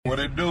What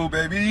it do,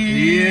 baby?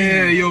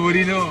 Yeah, you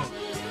already know.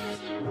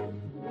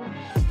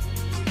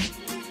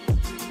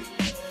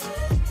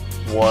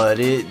 What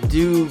it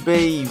do,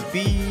 baby?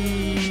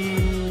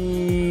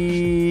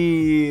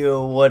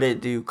 What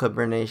it do,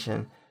 Clipper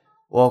Nation?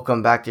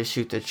 Welcome back to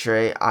Shoot the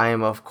Trey. I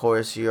am, of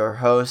course, your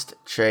host,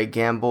 Trey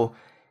Gamble,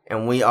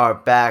 and we are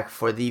back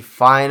for the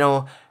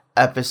final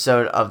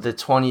episode of the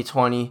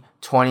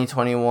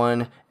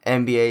 2020-2021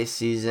 NBA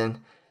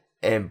season.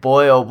 And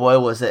boy, oh boy,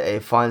 was it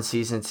a fun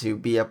season to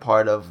be a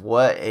part of.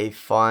 What a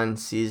fun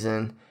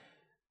season.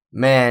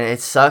 Man, it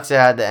sucks it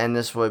had to end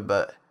this way,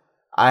 but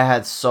I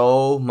had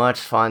so much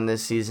fun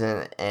this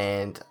season,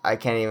 and I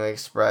can't even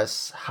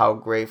express how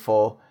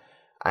grateful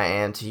I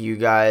am to you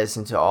guys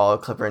and to all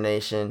of Clipper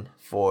Nation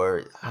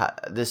for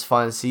this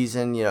fun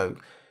season. You know,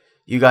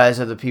 you guys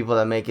are the people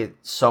that make it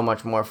so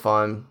much more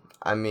fun.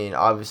 I mean,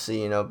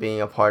 obviously, being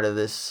a part of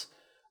this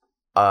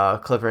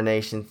Clipper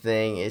Nation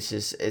thing,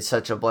 it's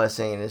such a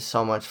blessing, and it's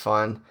so much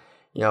fun.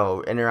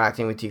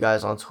 Interacting with you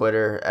guys on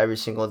Twitter every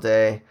single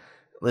day,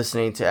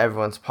 listening to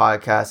everyone's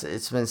podcast.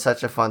 It's been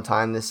such a fun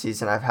time this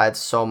season. I've had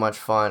so much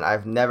fun.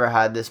 I've never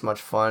had this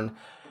much fun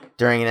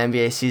during an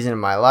NBA season in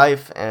my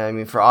life, and I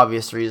mean, for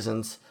obvious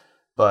reasons.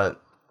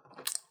 But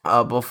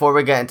before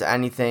we get into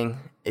anything,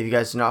 if you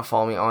guys do not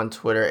follow me on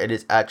Twitter, it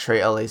is at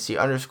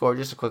TreyLAC_.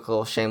 Just a quick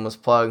little shameless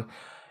plug.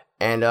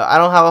 And I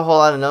don't have a whole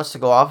lot of notes to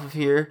go off of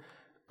here.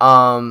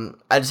 I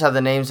just have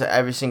the names of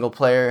every single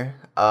player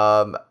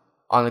on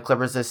the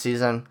Clippers this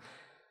season.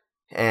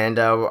 And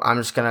I'm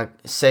just going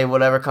to say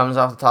whatever comes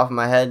off the top of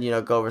my head,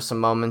 go over some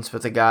moments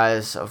with the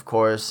guys, of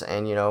course,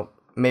 and,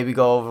 maybe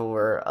go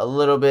over a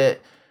little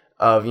bit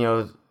of,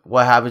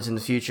 what happens in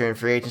the future in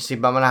free agency.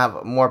 But I'm going to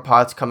have more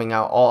pods coming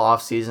out all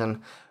off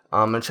season.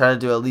 I'm going to try to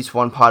do at least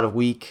one pod a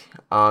week,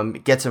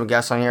 get some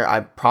guests on here. I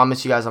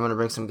promise you guys I'm going to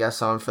bring some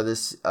guests on for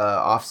this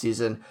off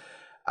season.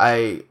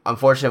 I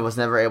unfortunately was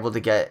never able to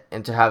get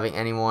into having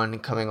anyone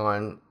coming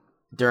on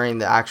during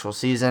the actual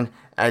season.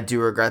 I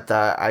do regret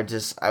that. I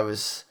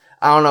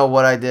don't know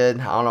what I did.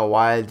 I don't know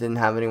why I didn't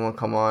have anyone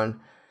come on.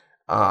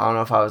 I don't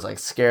know if I was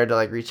scared to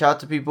reach out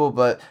to people,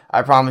 but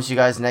I promise you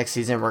guys next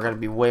season we're going to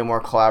be way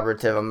more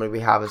collaborative. I'm going to be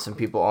having some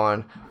people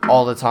on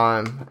all the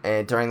time,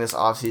 and during this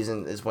off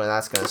season is when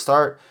that's going to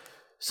start.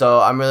 So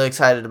I'm really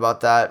excited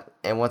about that.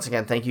 And once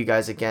again, thank you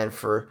guys again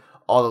for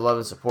all the love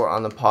and support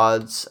on the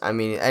pods. I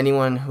mean,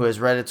 anyone who has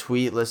read a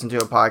tweet, listened to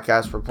a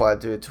podcast, replied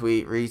to a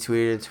tweet,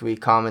 retweeted a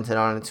tweet, commented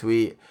on a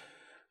tweet,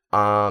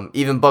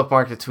 even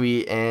bookmarked a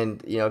tweet,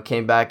 and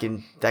came back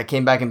and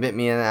bit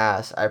me in the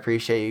ass. I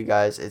appreciate you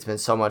guys. It's been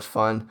so much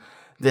fun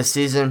this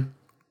season,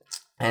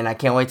 and I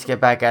can't wait to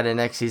get back at it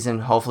next season,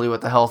 hopefully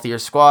with a healthier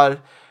squad.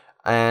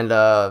 And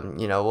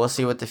we'll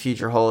see what the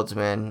future holds,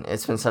 man.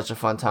 It's been such a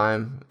fun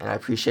time, and I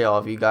appreciate all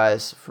of you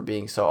guys for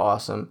being so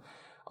awesome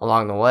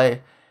along the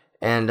way.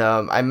 And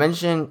I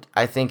mentioned,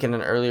 I think in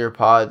an earlier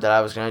pod, that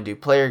I was going to do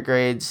player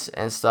grades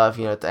and stuff,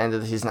 at the end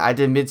of the season. I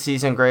did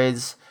mid-season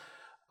grades,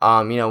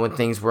 when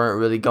things weren't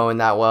really going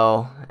that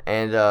well.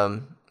 And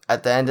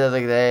at the end of the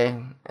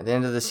day, at the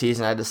end of the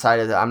season, I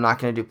decided that I'm not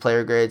going to do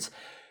player grades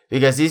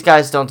because these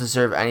guys don't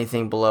deserve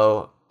anything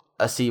below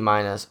a C-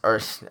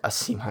 or a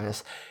C-.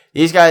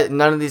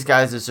 None of these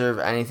guys deserve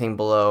anything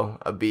below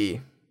a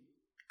B,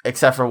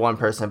 except for one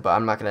person, but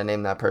I'm not going to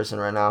name that person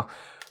right now.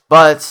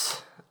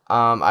 But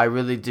I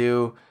really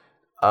do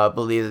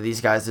believe that these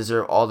guys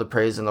deserve all the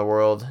praise in the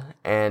world,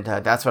 and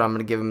that's what I'm going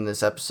to give them in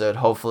this episode.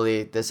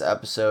 Hopefully this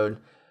episode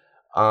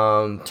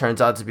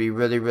turns out to be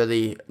really,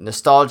 really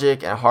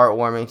nostalgic and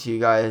heartwarming to you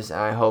guys,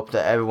 and I hope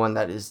that everyone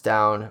that is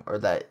down, or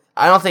that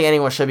I don't think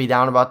anyone should be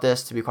down about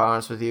this, to be quite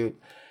honest with you.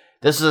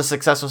 This was a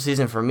successful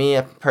season for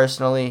me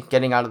personally.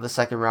 Getting out of the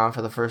second round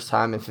for the first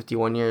time in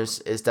 51 years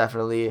is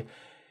definitely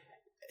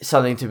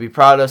something to be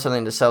proud of,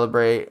 something to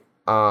celebrate.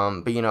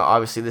 But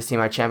obviously this team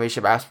had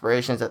championship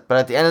aspirations. But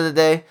at the end of the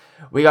day,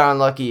 we got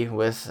unlucky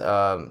with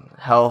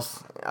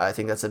health. I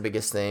think that's the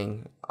biggest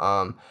thing.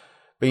 But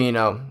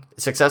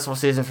successful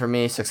season for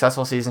me,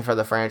 successful season for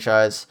the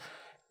franchise.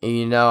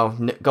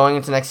 Going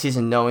into next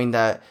season, knowing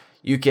that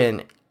you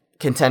can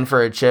contend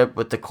for a chip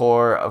with the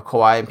core of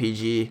Kawhi and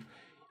PG.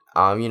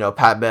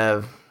 Pat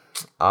Bev,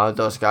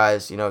 those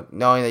guys.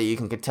 Knowing that you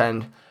can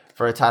contend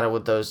for a title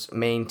with those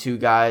main two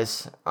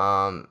guys.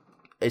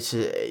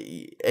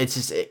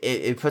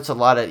 It puts a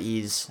lot at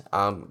ease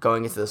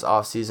going into this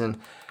off season,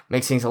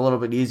 makes things a little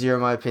bit easier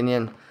in my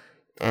opinion,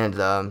 and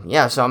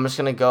so I'm just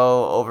gonna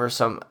go over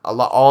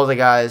all the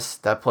guys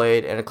that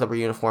played in a Clipper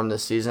uniform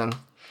this season,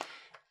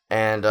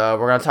 and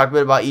we're gonna talk a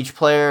bit about each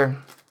player,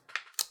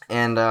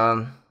 and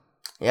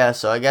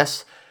so I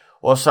guess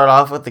we'll start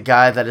off with the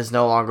guy that is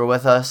no longer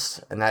with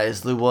us, and that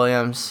is Lou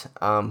Williams,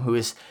 who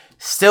is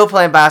still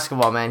playing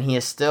basketball. Man, he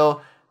is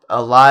still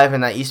alive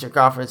in that Eastern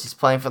Conference. He's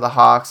playing for the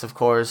Hawks, of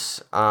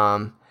course.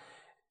 And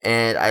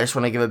I just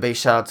want to give a big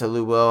shout out to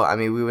Lou Will. I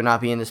mean, we would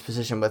not be in this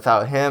position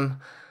without him.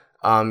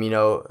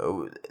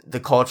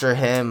 The culture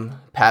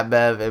him, Pat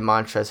Bev, and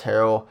Montrezl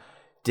Harrell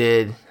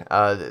did.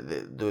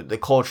 The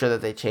culture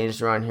that they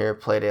changed around here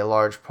played a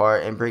large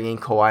part in bringing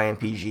Kawhi and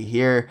PG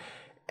here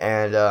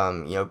and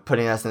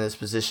putting us in this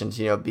position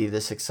to be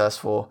the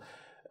successful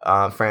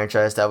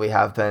franchise that we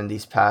have been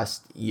these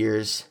past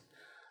years.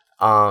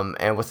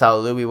 And without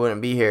Lou, we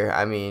wouldn't be here.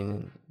 I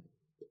mean,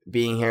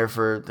 being here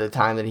for the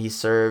time that he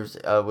served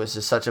was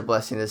just such a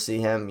blessing to see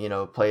him,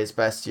 play his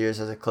best years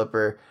as a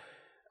Clipper,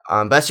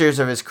 best years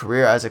of his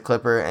career as a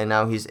Clipper, and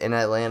now he's in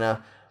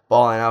Atlanta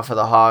balling out for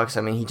the Hawks.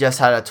 I mean, he just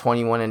had a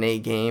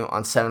 21-8 game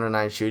on 7 of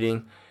 9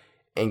 shooting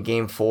in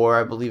Game 4,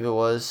 I believe it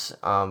was,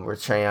 where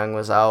Trae Young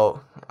was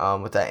out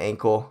with that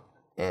ankle,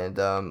 and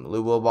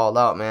Lou Will balled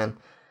out, man.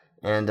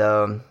 And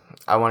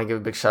I want to give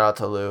a big shout out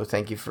to Lou.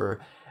 Thank you for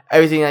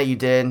everything that you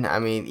did. I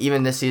mean,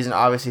 even this season,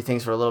 obviously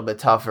things were a little bit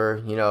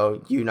tougher.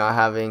 You not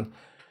having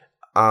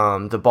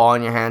the ball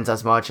in your hands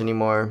as much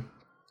anymore.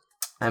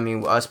 I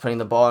mean, us putting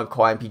the ball in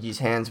Kawhi and PG's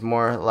hands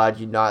more allowed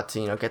you not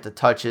to, get the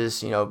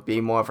touches,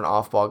 be more of an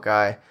off-ball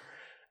guy.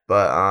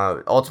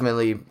 But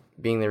ultimately,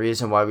 being the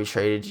reason why we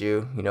traded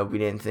you, we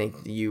didn't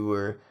think that you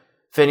were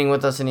fitting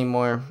with us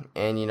anymore.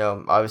 And,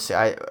 obviously,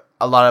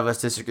 a lot of us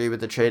disagree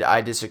with the trade.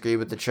 I disagree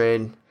with the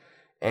trade.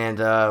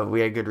 And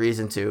we had good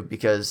reason to,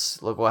 because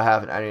look what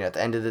happened. I mean, at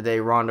the end of the day,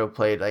 Rondo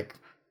played like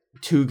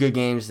 2 good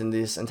games in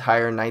this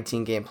entire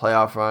 19-game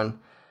playoff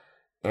run.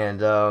 And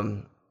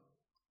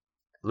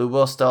Lou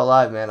Will's still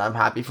alive, man. I'm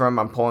happy for him.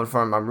 I'm pulling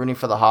for him. I'm rooting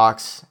for the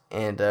Hawks.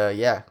 And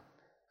yeah,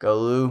 go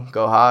Lou,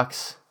 go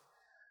Hawks.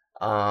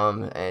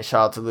 And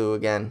shout out to Lou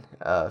again.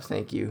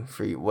 Thank you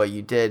for what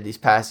you did these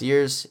past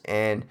years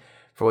and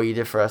for what you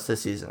did for us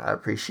this season. I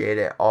appreciate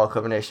it. All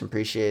Clipper Nation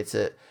appreciates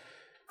it.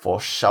 For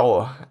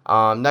sure.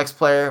 Next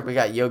player, we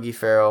got Yogi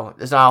Ferrell.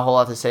 There's not a whole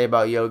lot to say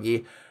about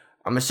Yogi.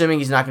 I'm assuming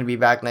he's not going to be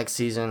back next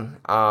season.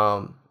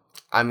 But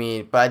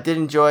I did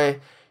enjoy,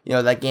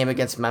 that game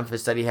against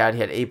Memphis that he had. He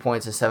had 8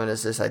 points and 7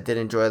 assists. I did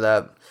enjoy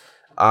that.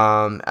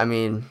 Not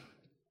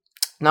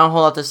a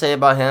whole lot to say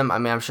about him.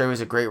 I'm sure he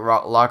was a great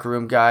locker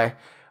room guy.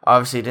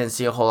 Obviously, didn't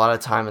see a whole lot of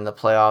time in the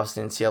playoffs.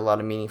 Didn't see a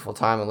lot of meaningful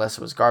time unless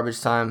it was garbage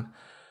time.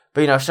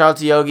 But, shout out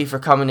to Yogi for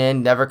coming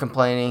in, never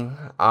complaining.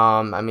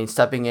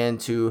 Stepping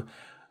into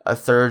a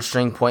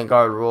third-string point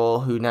guard role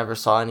who never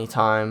saw any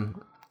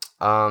time.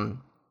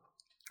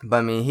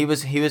 He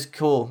was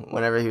cool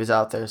whenever he was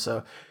out there.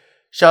 So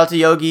shout out to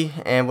Yogi,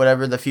 and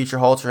whatever the future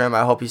holds for him,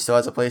 I hope he still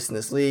has a place in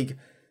this league.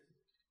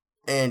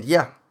 And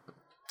yeah.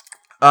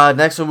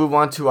 Next we'll move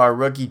on to our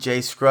rookie,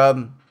 Jay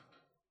Scrubb.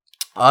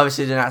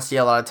 Obviously did not see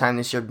a lot of time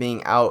this year,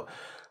 being out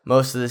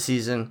most of the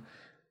season.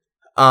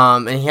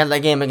 And he had that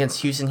game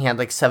against Houston. He had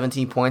like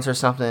 17 points or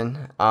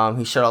something.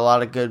 He showed a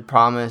lot of good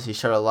promise. He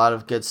showed a lot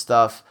of good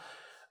stuff.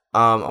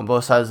 On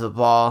both sides of the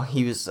ball.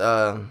 He was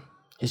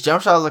his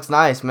jump shot looks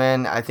nice,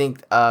 man. I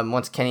think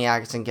once Kenny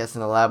Atkinson gets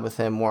in the lab with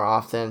him more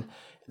often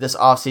this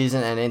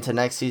offseason and into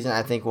next season,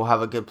 I think we'll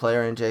have a good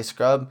player in Jay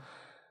Scrubb.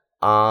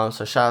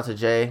 So shout out to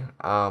Jay.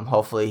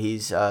 Hopefully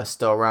he's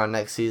still around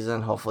next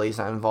season. Hopefully he's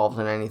not involved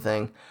in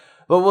anything.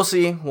 But we'll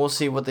see. We'll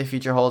see what the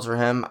future holds for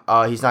him.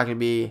 He's not going to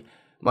be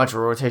much of a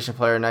rotation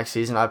player next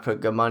season. I'd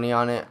put good money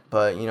on it.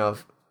 But,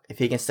 if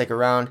he can stick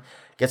around,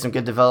 get some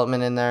good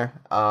development in there,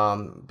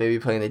 maybe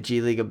playing the G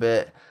League a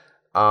bit,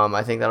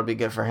 I think that'll be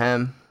good for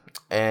him.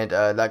 And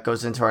that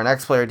goes into our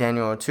next player,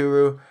 Daniel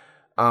Oturu,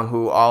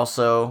 who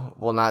also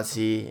will not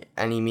see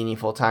any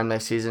meaningful time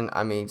next season.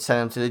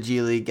 Send him to the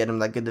G League, get him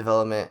that good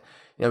development.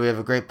 We have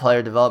a great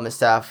player development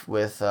staff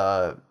with,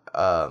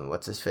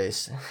 what's his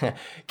face?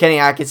 Kenny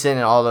Atkinson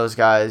and all those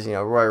guys,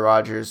 Roy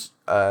Rogers,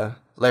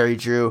 Larry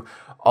Drew,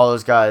 all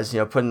those guys,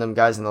 putting them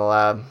guys in the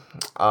lab,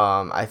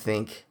 I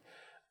think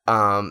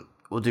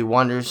will do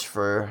wonders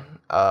for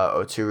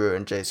Oturu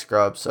and Jay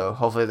Scrubb. So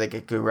hopefully they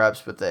get good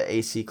reps with the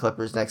AC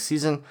Clippers next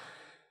season.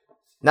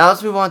 Now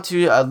let's move on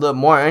to a little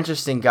more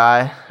interesting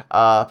guy,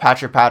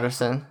 Patrick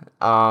Patterson,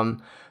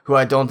 who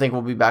I don't think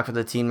will be back with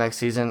the team next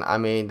season.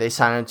 They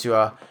signed him to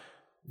a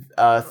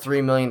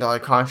 $3 million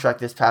contract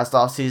this past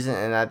offseason,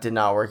 and that did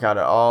not work out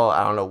at all.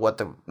 I don't know what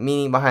the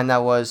meaning behind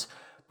that was,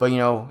 but,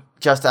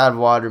 just out of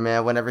water,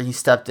 man. Whenever he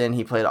stepped in,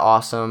 he played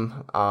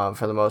awesome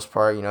for the most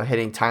part,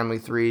 hitting timely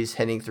threes,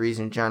 hitting threes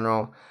in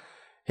general.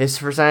 His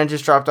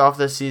percentages dropped off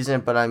this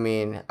season, but,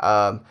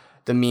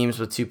 the memes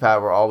with Tupac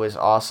were always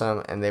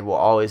awesome, and they will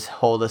always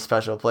hold a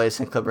special place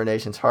in Clipper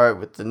Nation's heart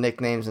with the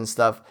nicknames and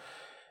stuff.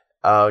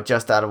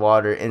 Just out of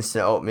water,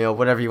 instant oatmeal,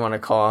 whatever you want to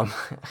call them.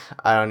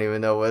 I don't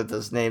even know what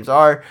those names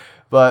are,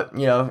 but,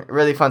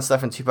 really fun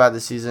stuff in Tupac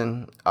this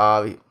season.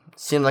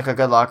 Seemed like a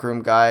good locker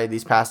room guy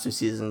these past 2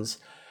 seasons.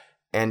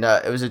 And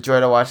it was a joy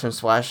to watch him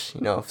splash,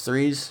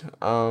 threes.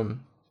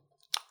 And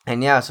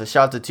yeah, so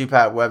shout out to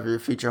Tupac, whatever your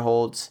future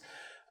holds.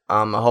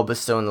 I hope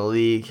it's still in the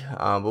league,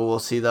 but we'll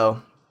see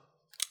though.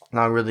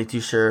 Not really too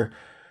sure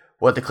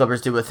what the Clippers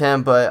do with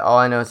him, but all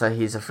I know is that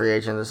he's a free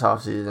agent this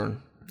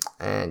offseason.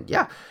 And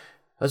yeah,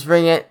 let's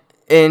bring it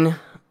in.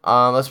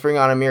 Let's bring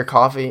on Amir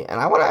Coffey, and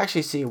I want to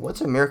actually see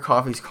what's Amir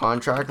Coffey's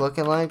contract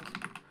looking like.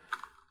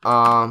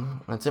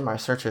 It's in my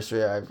search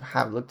history. I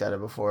have looked at it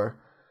before.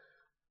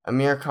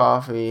 Amir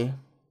Coffey.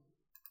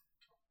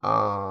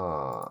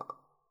 Let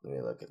me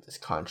look at this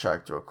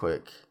contract real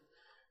quick.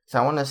 So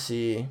I want to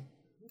see.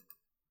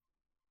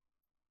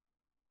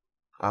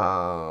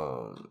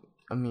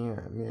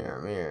 Amir.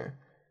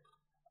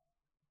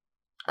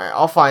 Alright,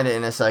 I'll find it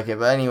in a second.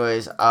 But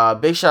anyways,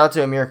 big shout out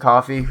to Amir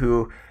Coffey,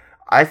 who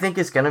I think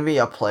is gonna be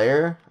a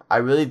player. I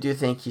really do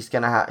think he's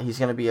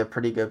gonna be a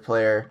pretty good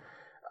player.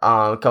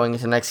 Going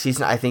into next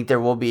season, I think there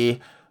will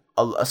be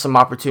some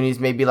opportunities,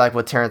 maybe like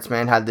what Terrence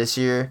Mann had this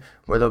year,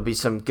 where there'll be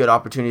some good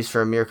opportunities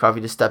for Amir Coffey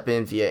to step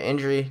in via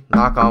injury.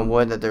 Knock on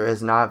wood that there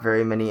is not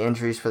very many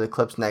injuries for the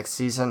Clips next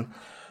season.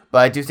 But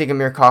I do think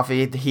Amir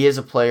Coffey, he is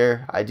a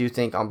player. I do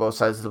think on both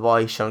sides of the ball,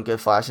 he's shown good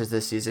flashes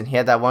this season. He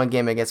had that one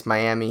game against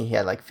Miami. He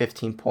had like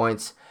 15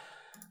 points.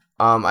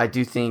 I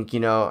do think,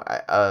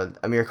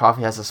 Amir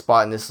Coffey has a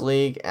spot in this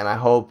league, and I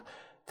hope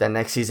that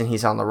next season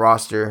he's on the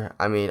roster.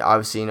 I mean,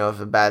 obviously, if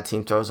a bad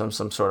team throws him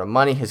some sort of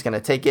money, he's going to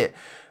take it.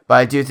 But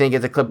I do think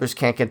if the Clippers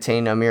can't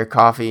contain Amir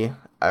Coffey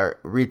or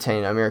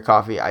retain Amir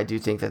Coffey, I do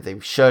think that they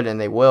should and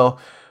they will.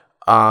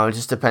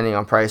 Just depending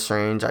on price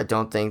range, I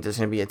don't think there's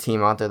going to be a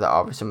team out there that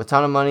offers him a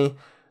ton of money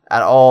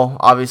at all.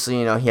 Obviously,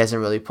 he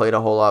hasn't really played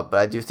a whole lot, but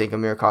I do think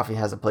Amir Coffey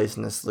has a place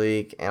in this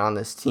league and on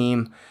this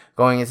team.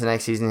 Going into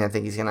next season, I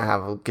think he's going to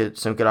have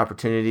some good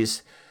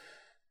opportunities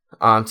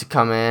to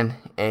come in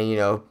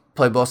and,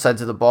 play both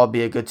sides of the ball,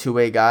 be a good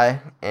two-way guy.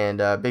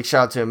 And big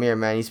shout out to Amir,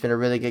 man. He's been a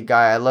really good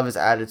guy. I love his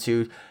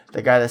attitude.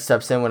 The guy that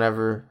steps in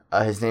whenever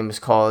his name is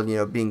called,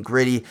 being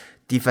gritty,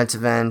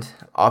 defensive end,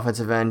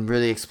 offensive end,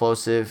 really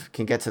explosive,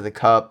 can get to the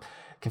cup,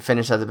 can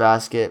finish at the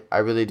basket. I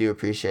really do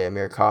appreciate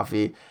Amir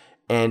Coffey.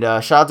 And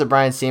shout out to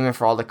Brian Seaman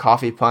for all the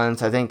coffee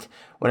puns. I think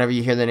whenever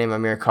you hear the name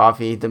Amir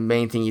Coffey, the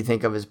main thing you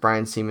think of is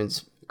Brian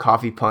Seaman's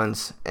coffee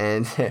puns,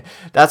 and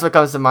that's what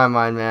comes to my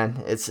mind,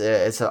 man.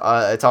 It's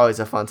always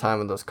a fun time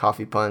with those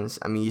coffee puns.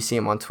 I mean, you see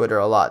him on Twitter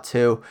a lot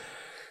too.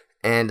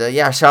 And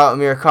shout out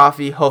Amir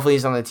Coffey. Hopefully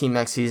he's on the team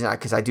next season,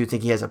 because I do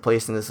think he has a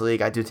place in this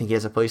league. I do think he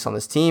has a place on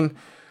this team.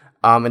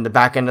 In the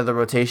back end of the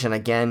rotation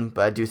again,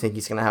 but I do think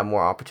he's going to have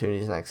more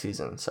opportunities next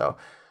season. So,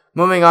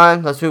 moving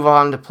on, let's move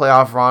on to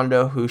playoff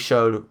Rondo, who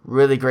showed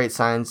really great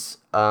signs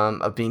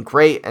of being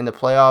great in the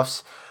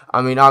playoffs.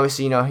 I mean,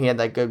 obviously, he had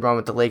that good run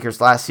with the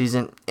Lakers last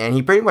season, and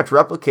he pretty much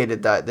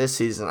replicated that this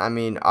season. I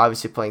mean,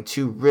 obviously playing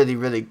two really,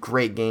 really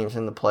great games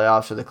in the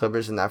playoffs for the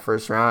Clippers in that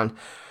first round.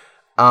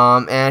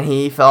 And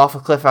he fell off a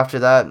cliff after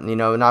that,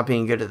 not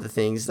being good at the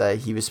things that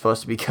he was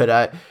supposed to be good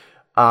at.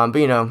 But,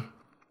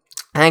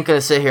 I ain't going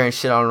to sit here and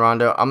shit on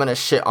Rondo. I'm going to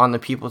shit on the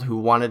people who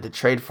wanted to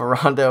trade for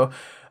Rondo.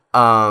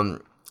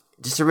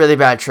 Just a really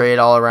bad trade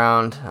all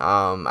around.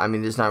 I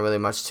mean, there's not really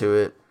much to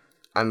it.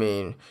 I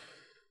mean,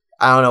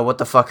 I don't know what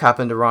the fuck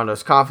happened to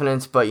Rondo's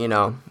confidence, but,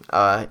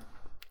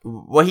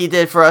 what he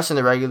did for us in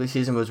the regular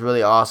season was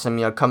really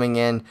awesome. Coming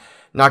in,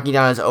 knocking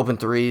down his open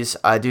threes.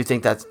 I do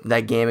think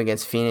that game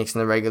against Phoenix in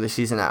the regular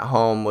season at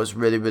home was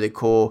really, really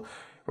cool.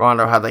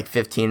 Rondo had like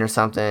 15 or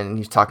something, and he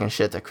was talking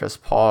shit to Chris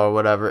Paul or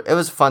whatever. It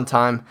was a fun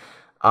time.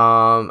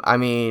 I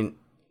mean,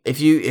 if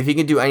you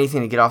can do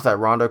anything to get off that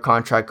Rondo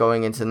contract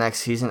going into next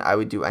season, I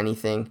would do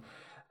anything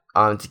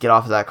to get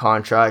off of that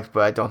contract,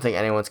 but I don't think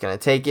anyone's going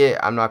to take it.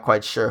 I'm not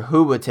quite sure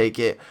who would take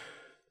it,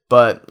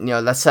 but, that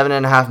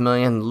 $7.5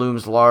 million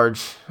looms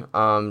large,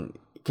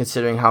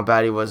 considering how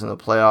bad he was in the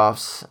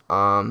playoffs.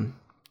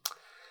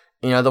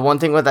 The one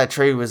thing with that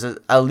trade was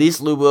at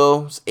least Lou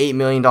Will's $8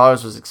 million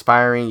was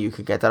expiring. You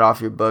could get that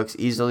off your books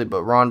easily,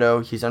 but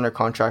Rondo, he's under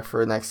contract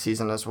for next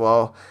season as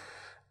well.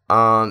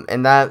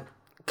 And that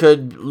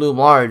could loom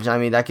large. I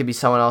mean, that could be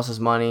someone else's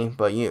money,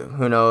 but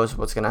who knows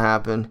what's going to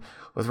happen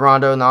with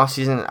Rondo in the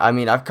offseason. I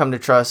mean, I've come to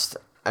trust.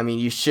 I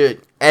mean,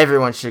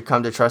 everyone should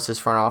come to trust his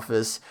front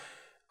office.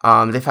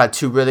 They've had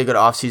two really good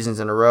off seasons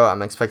in a row.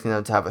 I'm expecting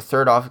them to have a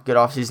third good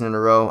off season in a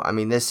row. I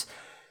mean,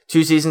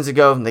 2 seasons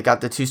ago, they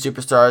got the 2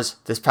 superstars.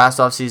 This past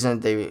off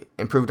season, they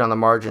improved on the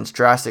margins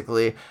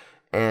drastically,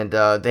 and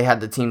they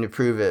had the team to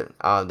prove it.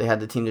 They had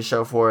the team to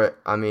show for it.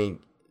 I mean,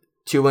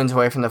 2 wins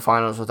away from the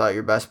finals without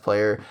your best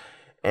player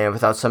and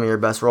without some of your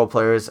best role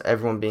players,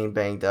 everyone being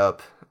banged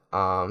up.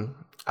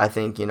 I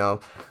think,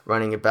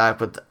 running it back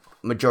with the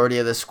majority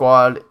of the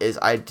squad is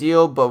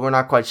ideal, but we're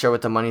not quite sure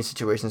what the money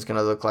situation is going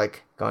to look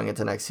like going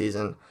into next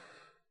season.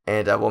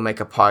 And we'll make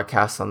a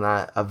podcast on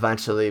that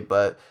eventually.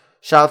 But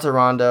shout out to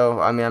Rondo.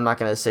 I mean, I'm not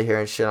going to sit here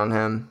and shit on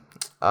him.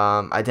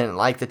 I didn't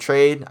like the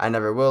trade. I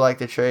never will like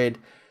the trade.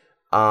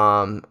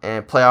 And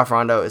playoff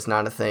Rondo is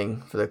not a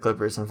thing for the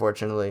Clippers,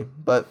 unfortunately.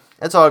 But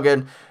it's all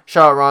good.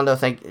 Shout out Rondo.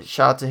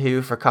 Shout out to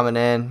Hugh for coming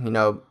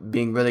in,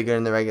 being really good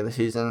in the regular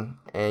season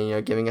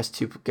and, giving us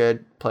 2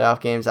 good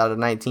playoff games out of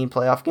 19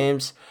 playoff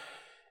games.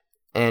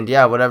 And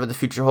yeah, whatever the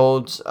future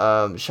holds,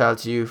 shout out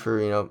to you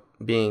for,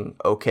 being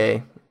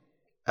okay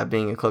at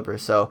being a Clipper.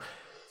 So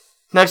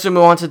next we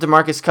move on to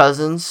DeMarcus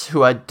Cousins,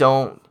 who I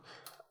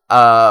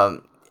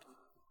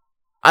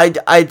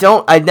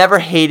never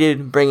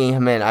hated bringing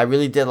him in. I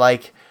really did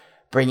like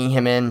bringing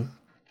him in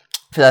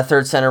for that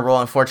third center role.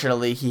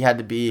 Unfortunately, he had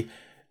to be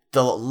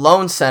the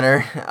lone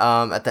center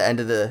at the end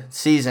of the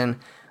season.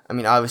 I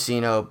mean, obviously,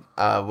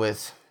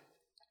 with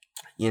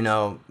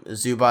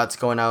Zubats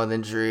going out with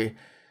injury,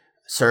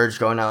 Serge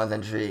going out with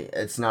injury,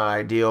 it's not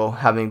ideal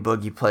having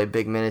Boogie play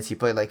big minutes. He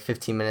played like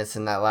 15 minutes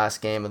in that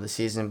last game of the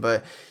season,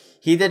 but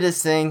he did his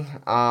thing.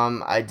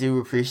 I do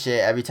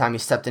appreciate every time he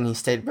stepped in, he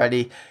stayed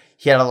ready.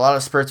 He had a lot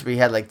of spurts where he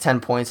had like 10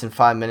 points in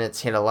 5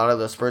 minutes. He had a lot of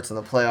those spurts in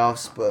the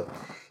playoffs, but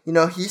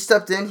he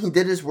stepped in, he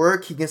did his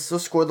work. He can still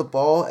score the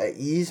ball at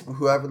ease with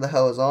whoever the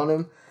hell is on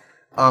him.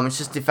 It's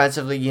just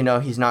defensively,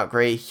 he's not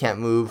great. He can't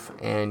move,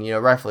 and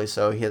rightfully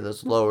so. He had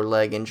those lower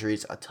leg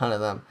injuries, a ton of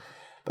them.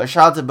 But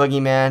shout out to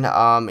Boogie, man.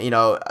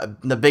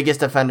 The biggest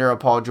defender of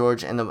Paul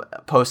George in the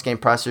post-game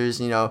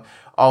pressers,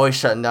 always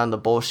shutting down the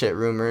bullshit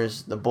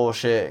rumors, the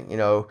bullshit,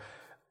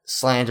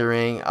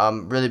 slandering.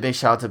 Really big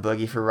shout out to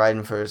Boogie for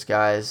riding for his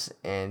guys.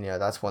 And,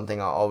 that's one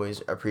thing I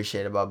always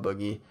appreciate about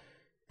Boogie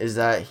is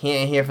that he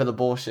ain't here for the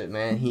bullshit,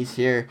 man. He's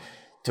here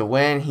to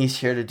win. He's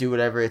here to do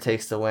whatever it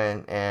takes to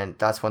win. And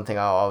that's one thing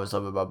I always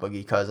love about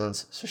Boogie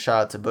Cousins. So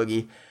shout out to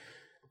Boogie.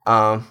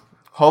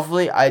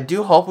 Hopefully, I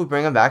do hope we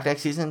bring him back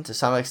next season to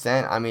some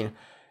extent. I mean,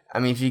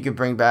 if you could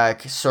bring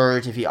back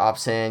Serge, if he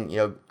opts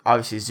in,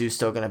 obviously Zoo's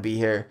still going to be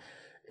here.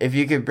 If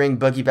you could bring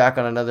Boogie back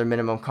on another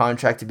minimum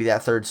contract to be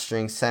that third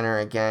string center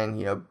again,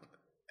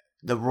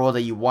 the role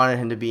that you wanted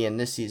him to be in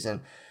this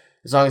season.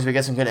 As long as we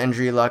get some good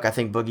injury luck, I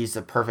think Boogie's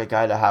the perfect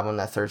guy to have on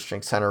that third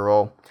string center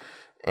role.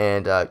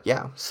 And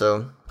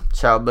so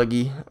shout out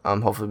Boogie.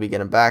 Hopefully we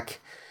get him back.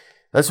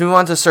 Let's move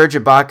on to Serge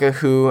Ibaka,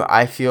 who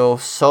I feel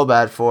so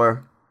bad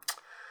for.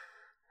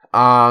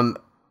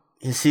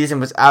 His season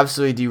was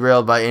absolutely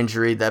derailed by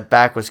injury. That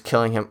back was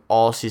killing him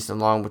all season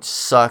long, which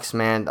sucks,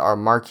 man. Our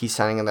marquee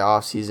signing in the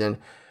offseason.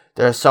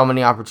 There are so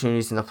many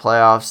opportunities in the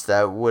playoffs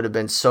that would have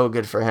been so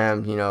good for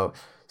him,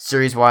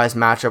 series-wise,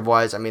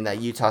 matchup-wise. I mean, that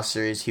Utah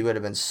series, he would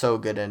have been so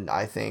good in,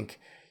 I think,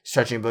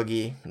 stretching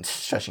Rudy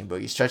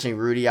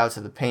out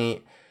to the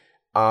paint.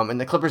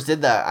 And the Clippers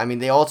did that. I mean,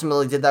 they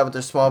ultimately did that with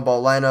their small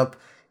ball lineup.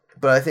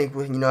 But I think,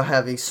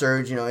 having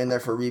Serge, in there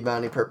for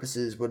rebounding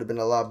purposes would have been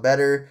a lot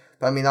better.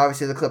 But, I mean,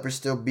 obviously the Clippers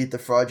still beat the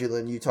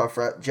fraudulent Utah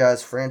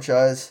Jazz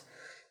franchise.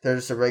 They're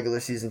just a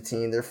regular season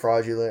team. They're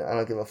fraudulent. I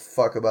don't give a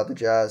fuck about the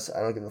Jazz. I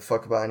don't give a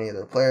fuck about any of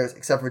their players,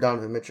 except for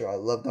Donovan Mitchell. I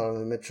love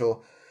Donovan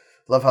Mitchell.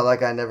 Love how that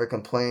guy never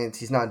complains.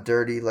 He's not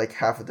dirty like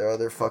half of their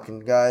other fucking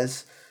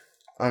guys.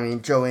 I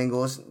mean, Joe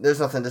Ingles. There's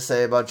nothing to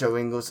say about Joe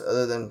Ingles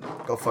other than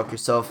go fuck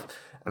yourself.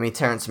 I mean,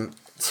 Terrence,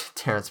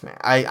 man.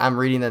 I'm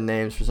reading the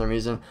names for some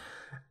reason.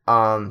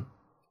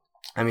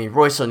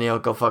 Royce O'Neal,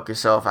 go fuck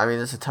yourself. I mean,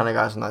 there's a ton of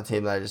guys on that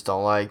team that I just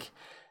don't like.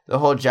 The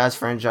whole Jazz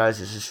franchise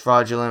is just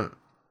fraudulent.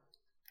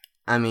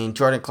 I mean,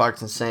 Jordan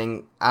Clarkson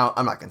saying,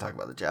 I'm not going to talk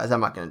about the Jazz. I'm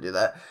not going to do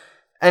that.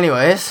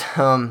 Anyways,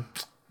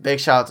 big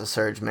shout out to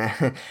Serge,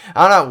 man.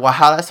 I don't know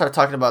how I started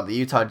talking about the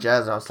Utah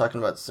Jazz. I was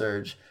talking about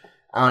Serge.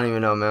 I don't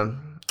even know,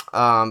 man.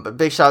 But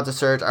big shout out to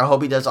Serge. I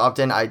hope he does opt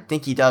in. I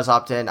think he does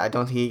opt in. I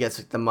don't think he gets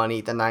the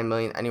money, the $9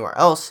 million anywhere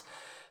else.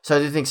 So I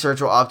do think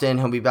Serge will opt in.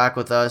 He'll be back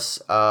with us,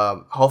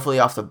 hopefully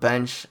off the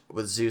bench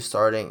with Zoo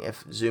starting.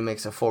 If Zoo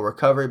makes a full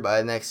recovery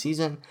by next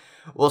season,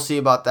 we'll see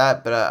about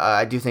that. But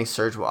I do think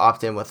Serge will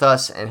opt in with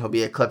us, and he'll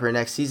be a Clipper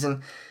next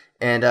season.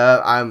 And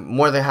I'm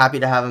more than happy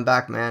to have him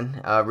back,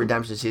 man.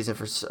 Redemption season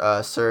for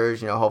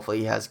Serge.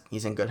 Hopefully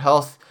he's in good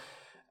health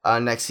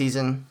next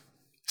season.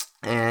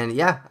 And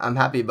yeah, I'm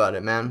happy about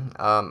it, man.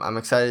 I'm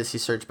excited to see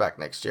Serge back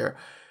next year.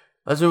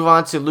 Let's move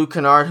on to Luke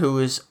Kennard, who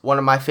is one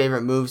of my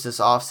favorite moves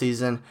this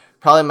offseason.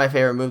 Probably my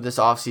favorite move this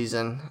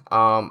offseason.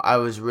 I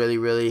was really,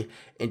 really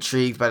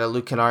intrigued by the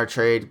Luke Kennard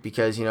trade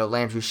because,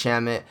 Landry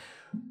Shamet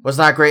was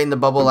not great in the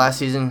bubble last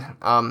season.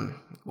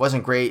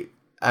 Wasn't great.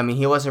 I mean,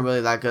 he wasn't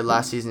really that good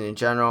last season in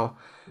general.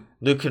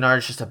 Luke Kennard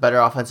is just a better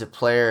offensive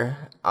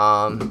player.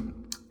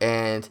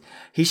 And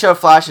he showed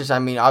flashes. I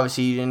mean,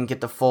 obviously you didn't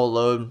get the full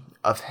load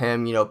of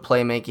him,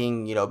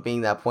 playmaking,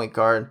 being that point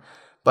guard.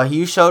 But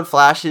he showed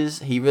flashes.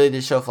 He really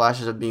did show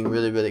flashes of being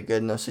really, really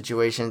good in those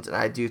situations. And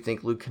I do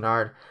think Luke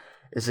Kennard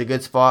is in a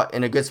good spot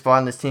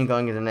in this team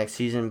going into next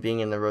season, being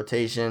in the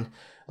rotation,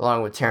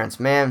 along with Terrence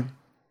Mann.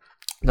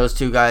 Those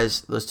two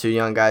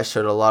young guys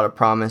showed a lot of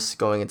promise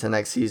going into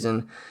next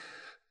season.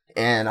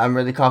 And I'm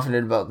really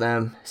confident about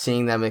them,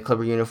 seeing them in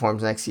Clipper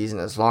uniforms next season.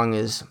 As long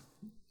as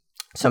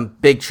some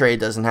big trade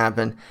doesn't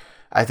happen,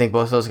 I think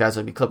both of those guys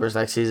will be Clippers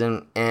next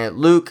season. And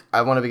Luke,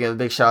 I want to give a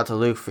big shout out to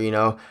Luke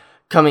for,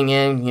 coming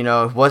in,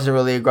 wasn't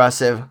really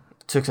aggressive,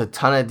 took a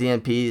ton of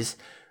DNPs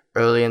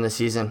early in the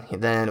season.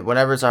 Then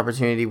whenever his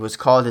opportunity was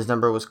called, his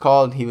number was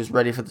called, he was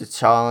ready for the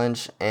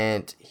challenge,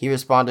 and he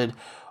responded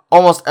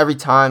almost every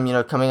time,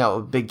 coming out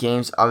with big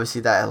games.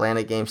 Obviously, that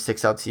Atlanta game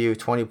sticks out to you.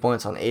 20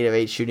 points on 8 of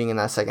 8 shooting in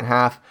that second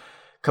half.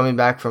 Coming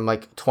back from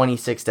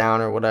 26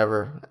 down or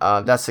whatever.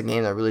 That's the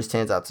game that really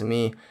stands out to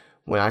me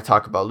when I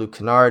talk about Luke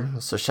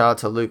Kennard. So shout out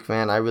to Luke,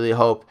 man. I really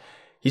hope.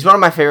 He's one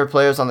of my favorite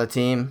players on the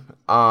team.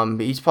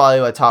 He's probably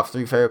a top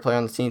 3 favorite player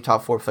on the team,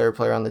 top 4 favorite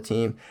player on the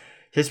team.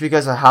 Just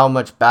because of how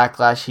much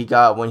backlash he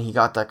got when he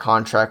got that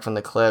contract from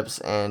the Clips.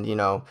 And,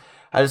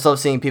 I just love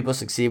seeing people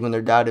succeed when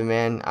they're doubted,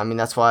 man. I mean,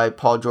 that's why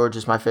Paul George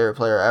is my favorite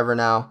player ever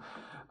now.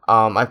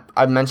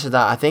 I mentioned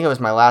that, I think it was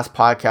my last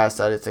podcast,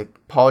 that it's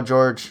like Paul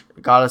George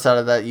got us out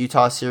of that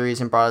Utah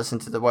series and brought us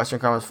into the Western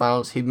Conference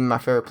Finals. He'd be my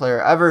favorite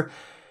player ever.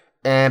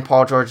 And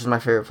Paul George is my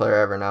favorite player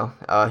ever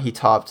now. He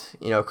topped,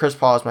 Chris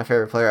Paul is my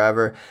favorite player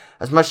ever.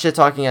 As much shit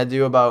talking I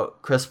do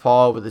about Chris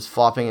Paul with his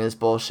flopping and his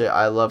bullshit,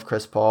 I love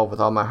Chris Paul with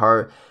all my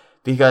heart.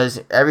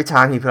 Because every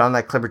time he put on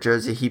that Clipper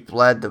jersey, he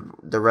bled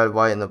the red,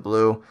 white, and the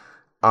blue.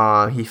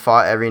 He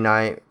fought every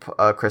night,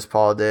 Chris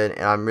Paul did.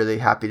 And I'm really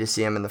happy to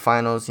see him in the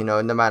finals.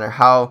 No matter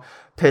how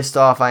pissed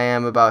off I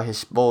am about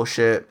his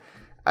bullshit,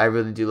 I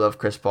really do love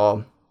Chris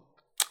Paul.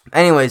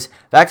 Anyways,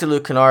 back to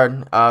Luke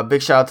Kennard.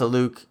 Big shout out to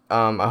Luke.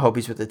 I hope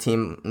he's with the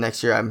team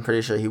next year. I'm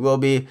pretty sure he will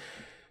be.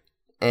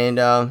 And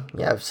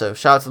so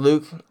shout out to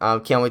Luke.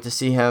 Can't wait to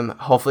see him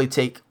hopefully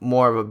take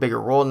more of a bigger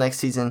role next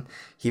season.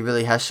 He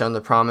really has shown the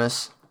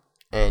promise.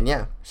 And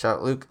yeah, shout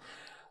out Luke.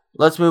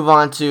 Let's move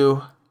on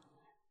to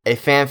a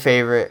fan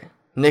favorite,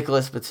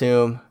 Nicholas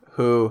Batum,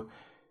 who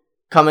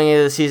coming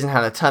into the season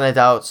had a ton of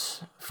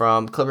doubts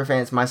from Clipper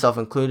fans, myself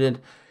included.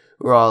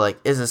 We're all like,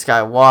 is this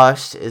guy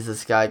washed? Is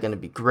this guy going to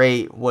be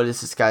great? What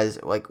is this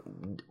guy's, like,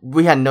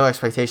 we had no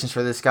expectations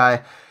for this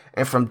guy.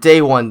 And from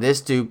day one,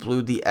 this dude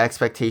blew the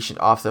expectation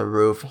off the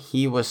roof.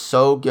 He was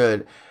so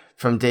good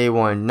from day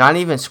one. Not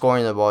even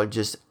scoring the ball,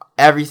 just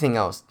everything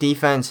else.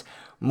 Defense,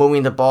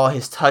 moving the ball,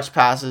 his touch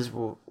passes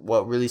were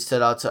what really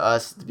stood out to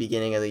us at the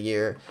beginning of the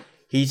year.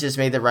 He just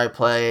made the right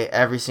play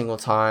every single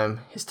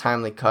time. His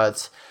timely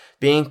cuts.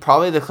 Being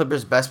probably the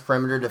Clippers' best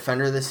perimeter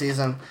defender this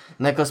season,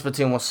 Nicholas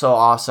Batum was so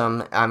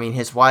awesome. I mean,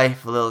 his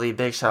wife, Lily,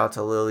 big shout out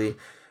to Lily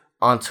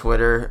on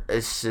Twitter.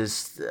 It's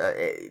just,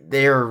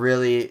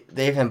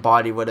 they've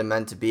embodied what it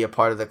meant to be a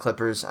part of the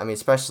Clippers. I mean,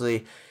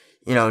 especially,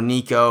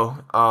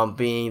 Nico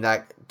being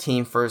that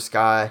team first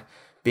guy,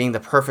 being the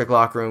perfect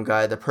locker room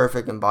guy, the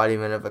perfect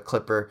embodiment of a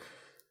Clipper,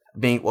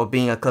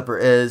 being a Clipper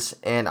is.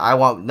 And I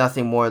want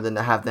nothing more than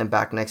to have them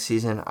back next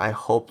season. I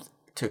hope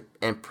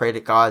and pray to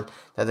God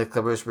that the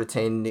Clippers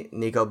retain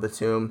Nico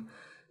Batum.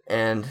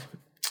 And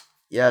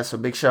yeah, so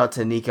big shout out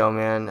to Nico,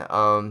 man.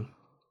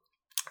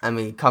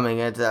 Coming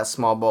into that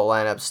small ball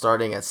lineup,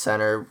 starting at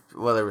center,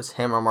 whether it was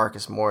him or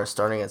Marcus Morris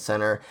starting at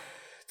center,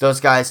 those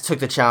guys took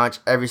the challenge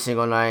every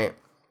single night,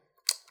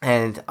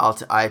 and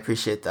I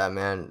appreciate that,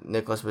 man.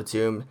 Nicholas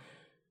Batum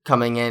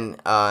coming in,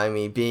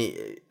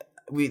 the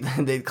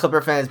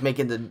Clipper fans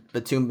making the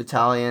Batum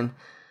Battalion.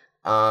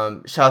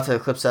 Shout out to the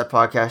Clipset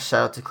podcast.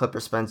 Shout out to Clipper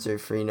Spencer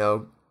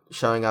for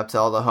showing up to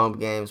all the home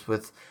games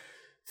with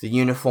the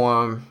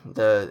uniform,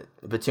 the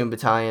Batum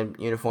Battalion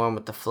uniform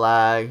with the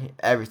flag,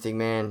 everything,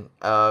 man.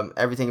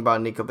 Everything about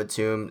Nico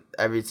Batum,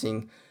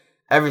 everything,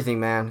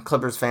 man.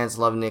 Clippers fans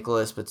love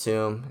Nicholas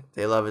Batum.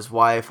 They love his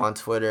wife on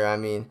Twitter. I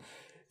mean,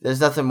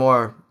 there's nothing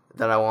more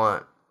that I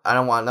want. I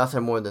don't want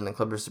nothing more than the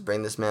Clippers to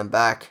bring this man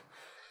back.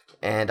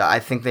 And I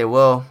think they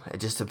will.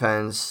 It just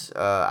depends.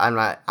 I'm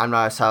not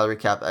a salary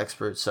cap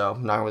expert, so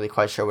I'm not really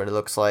quite sure what it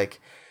looks like.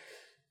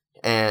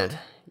 And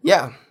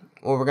yeah,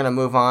 well, we're gonna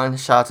move on.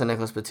 Shout out to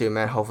Nicholas Batum,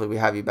 man. Hopefully we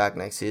have you back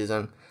next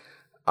season.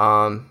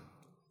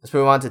 Let's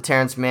move on to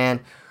Terrence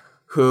Mann,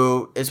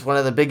 who is one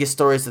of the biggest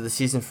stories of the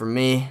season for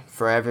me,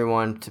 for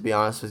everyone, to be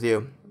honest with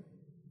you.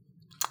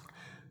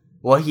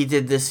 What he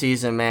did this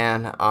season,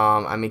 man.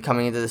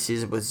 Coming into the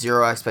season with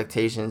zero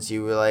expectations,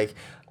 you were like,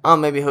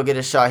 maybe he'll get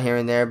a shot here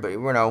and there, but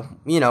we're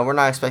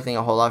not expecting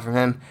a whole lot from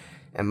him.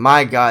 And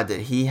my God,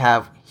 did he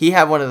had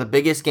one of the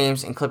biggest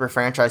games in Clipper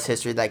franchise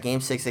history. That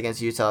Game 6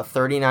 against Utah,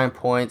 39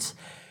 points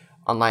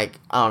on I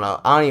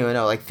don't even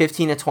know,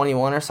 15 to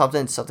 21 or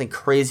something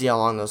crazy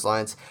along those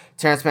lines.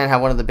 Terrence Mann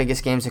had one of the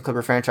biggest games in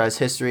Clipper franchise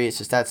history. It's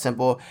just that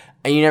simple,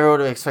 and you never would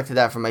have expected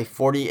that from a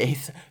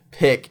 48th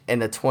pick in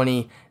the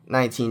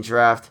 2019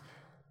 draft.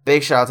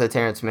 Big shout out to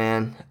Terrence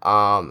Mann.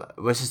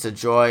 It was just a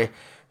joy.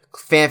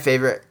 Fan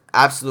favorite.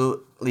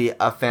 Absolutely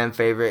a fan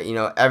favorite.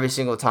 Every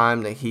single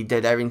time that he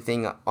did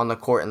everything on the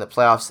court in the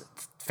playoffs,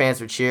 fans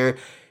would cheer.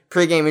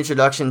 Pre-game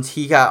introductions,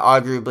 he got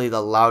arguably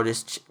the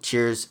loudest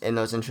cheers in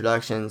those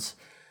introductions.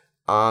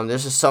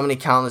 There's just so many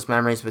countless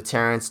memories with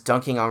Terrence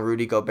dunking on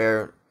Rudy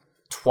Gobert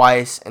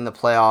twice in the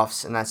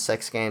playoffs in that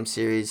 6-game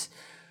series.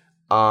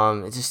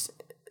 It's just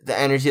the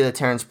energy that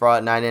Terrence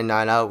brought night in,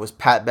 night out was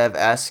Pat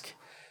Bev-esque.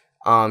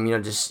 In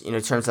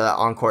terms of that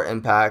on-court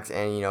impact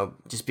and,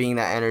 just being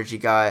that energy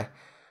guy.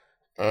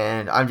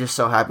 And I'm just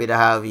so happy to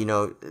have,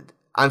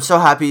 I'm so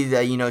happy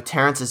that,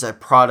 Terrence is a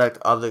product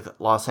of the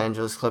Los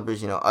Angeles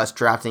Clippers, us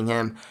drafting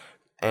him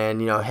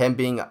and, him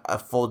being a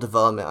full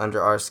development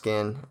under our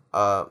skin,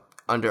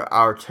 under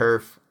our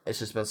turf. It's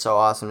just been so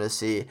awesome to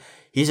see.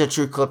 He's a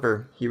true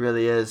Clipper. He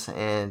really is.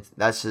 And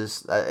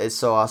it's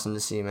so awesome to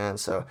see, man.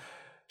 So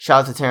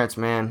shout out to Terrence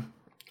Mann.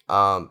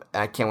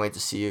 I can't wait to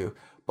see you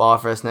ball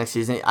for us next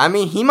season.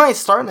 He might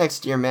start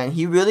next year, man.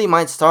 He really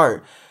might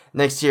start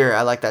next year.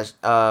 I like that.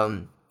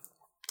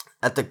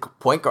 At the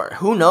point guard.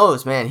 Who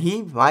knows, man?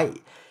 He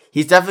might.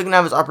 He's definitely going to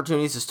have his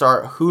opportunities to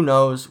start. Who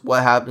knows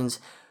what happens?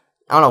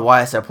 I don't know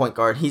why I said point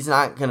guard. He's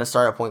not going to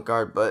start at point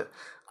guard, but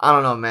I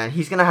don't know, man.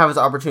 He's going to have his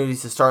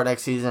opportunities to start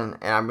next season,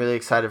 and I'm really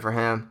excited for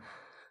him.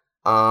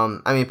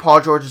 I mean,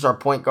 Paul George is our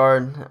point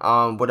guard.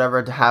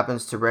 Whatever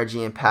happens to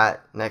Reggie and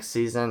Pat next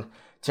season,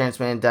 Terrence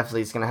Mann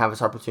definitely is going to have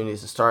his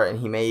opportunities to start, and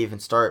he may even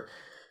start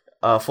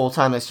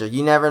full-time next year.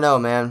 You never know,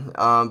 man.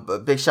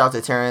 But big shout out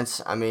to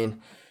Terrence. I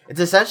mean, it's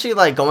essentially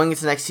like going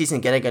into next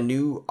season, getting a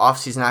new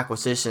off-season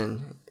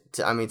acquisition.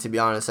 To be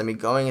honest,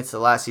 going into the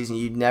last season,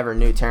 you never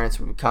knew Terrence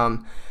would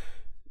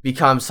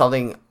become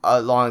something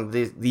along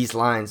these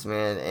lines,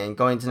 man. And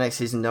going to next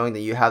season, knowing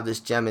that you have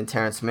this gem in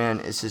Terrence Mann,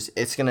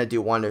 it's gonna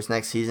do wonders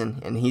next season,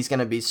 and he's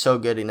gonna be so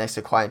good next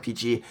to Kawhi and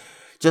PG,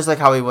 just like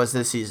how he was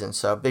this season.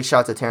 So big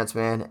shout out to Terrence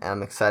Mann, and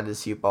I'm excited to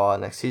see you ball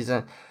next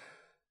season.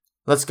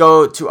 Let's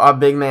go to our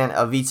big man,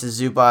 Ivica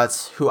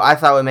Zubac, who I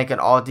thought would make an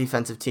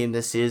all-defensive team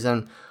this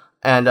season.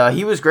 And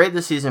he was great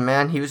this season,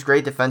 man. He was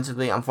great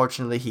defensively.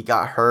 Unfortunately, he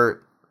got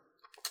hurt.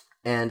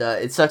 And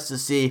it sucks to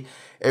see.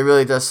 It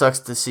really does sucks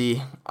to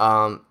see.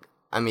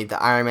 The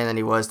Iron Man that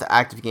he was, the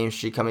active game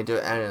streak coming to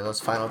an end in those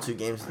final 2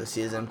 games of the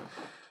season.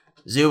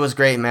 Zoo was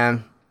great,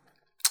 man.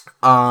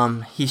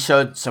 He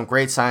showed some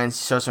great signs.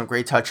 He showed some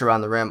great touch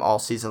around the rim all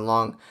season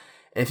long.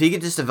 If he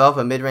could just develop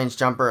a mid-range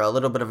jumper, a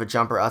little bit of a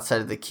jumper outside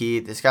of the key,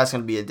 this guy's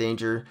going to be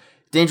a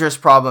dangerous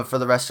problem for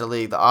the rest of the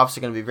league. The Ops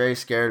are going to be very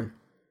scared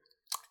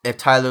if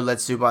Tyler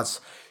lets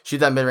Zubac shoot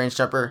that mid-range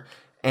jumper.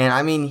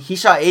 And, he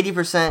shot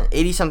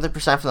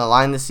 80-something% from the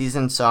line this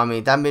season. So,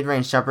 that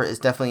mid-range jumper is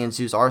definitely in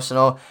Zoo's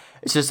arsenal.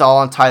 It's just all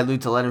on Ty Lue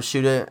to let him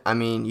shoot it.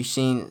 You've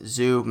seen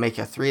Zoo make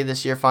a 3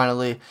 this year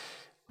finally.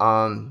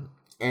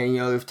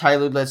 If Ty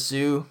Lue lets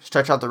Zoo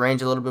stretch out the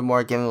range a little bit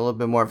more, give him a little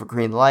bit more of a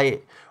green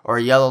light or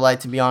a yellow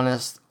light, to be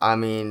honest,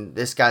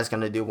 this guy's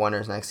going to do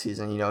wonders next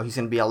season. He's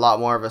going to be a lot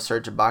more of a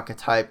Serge Ibaka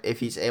type. If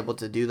he's able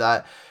to do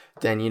that,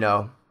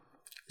 then,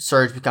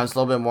 Serge becomes a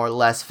little bit more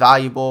less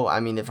valuable.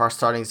 If our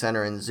starting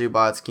center in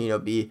Zubac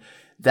can, be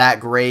that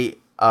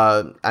great,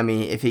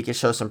 if he can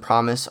show some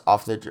promise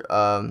off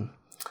the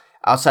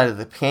outside of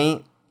the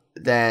paint,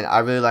 then I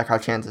really like our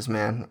chances,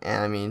 man.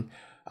 And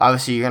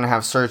obviously you're gonna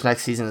have Serge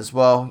next season as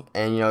well.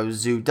 And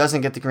Zoo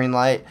doesn't get the green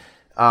light,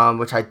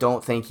 which I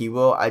don't think he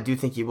will. I do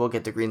think he will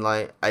get the green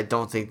light. I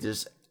don't think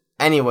there's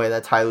any way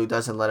that Ty Lue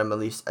doesn't let him at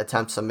least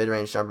attempt some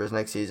mid-range jumpers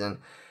next season.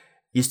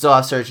 You still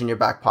have Serge in your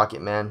back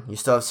pocket, man. You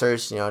still have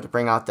Serge, to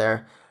bring out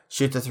there,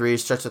 shoot the 3,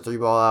 stretch the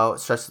 3-ball out,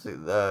 stretch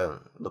the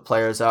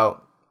players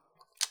out.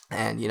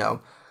 And,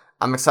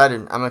 I'm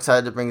excited. I'm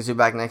excited to bring Zoo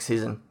back next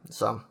season.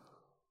 So,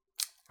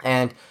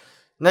 and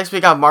next we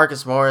got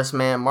Marcus Morris,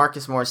 man.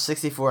 Marcus Morris,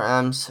 64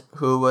 M's,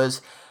 who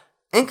was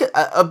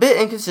a bit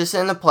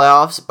inconsistent in the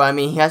playoffs, but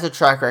he has a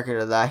track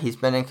record of that. He's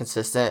been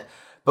inconsistent.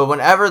 But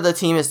whenever the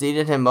team has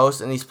needed him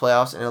most in these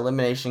playoffs and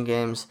elimination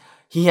games,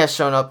 he has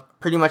shown up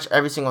pretty much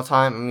every single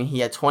time. He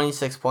had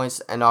 26 points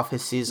to end off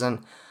his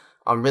season.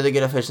 Really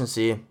good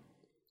efficiency.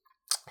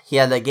 He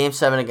had that Game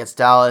 7 against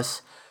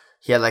Dallas.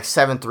 He had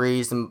 7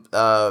 threes.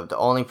 The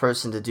only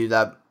person to do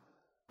that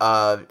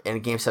in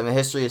Game 7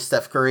 history is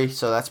Steph Curry.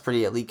 So that's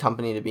pretty elite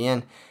company to be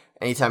in.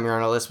 Anytime you're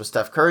on a list with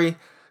Steph Curry.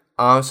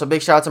 So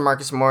big shout out to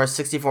Marcus Morris,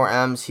 64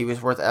 M's. He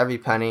was worth every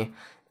penny.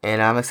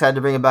 And I'm excited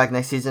to bring him back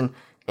next season.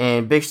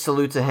 And big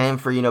salute to him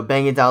for,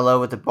 banging down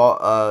low with the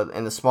ball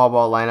in the small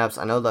ball lineups.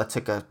 I know that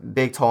took a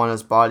big toll on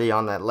his body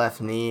on that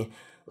left knee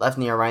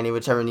or right knee,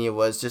 whichever knee it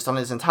was, just on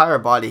his entire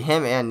body.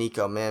 Him and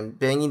Nico, man,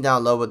 banging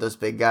down low with those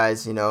big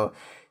guys.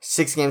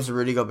 6 games of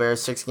Rudy Gobert,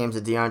 6 games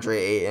of DeAndre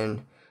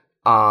Ayton.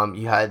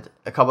 You had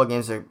a couple of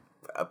games of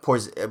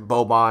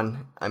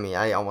Boban.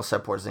 I almost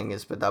said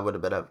Porzingis, but that would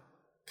have been a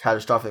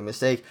catastrophic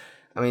mistake.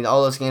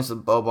 All those games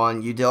with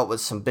Boban, you dealt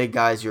with some big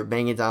guys. You were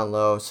banging down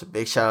low. So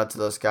big shout out to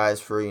those guys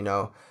for,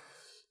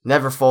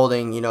 never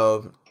folding,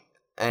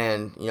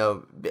 and,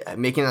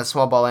 making that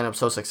small ball lineup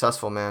so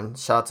successful, man.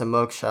 Shout out to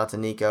Mook. Shout out to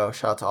Nico.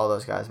 Shout out to all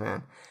those guys,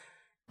 man.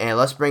 And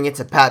let's bring it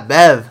to Pat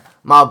Bev.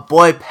 My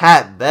boy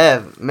Pat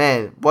Bev.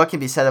 Man, what can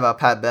be said about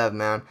Pat Bev,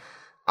 man?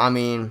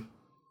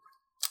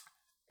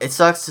 It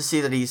sucks to see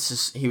that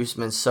he's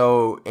been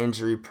so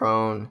injury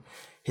prone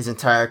his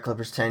entire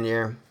Clippers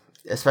tenure,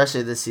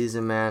 especially this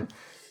season, man.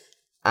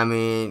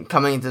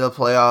 Coming into the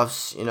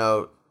playoffs,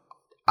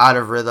 out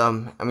of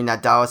rhythm.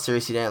 That Dallas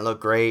series, he didn't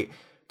look great.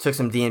 Took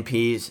some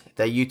DNPs.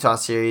 That Utah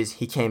series,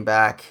 he came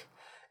back,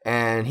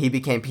 and he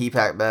became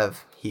Pat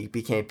Bev. He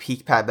became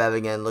peak Pat Bev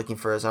again, looking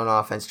for his own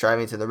offense,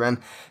 driving to the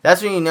rim.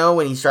 That's when you know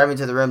when he's driving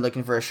to the rim,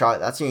 looking for a shot.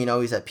 That's when you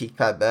know he's at peak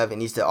Pat Bev,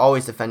 and he's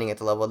always defending at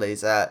the level that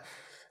he's at.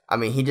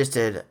 He just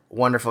did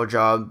wonderful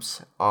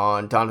jobs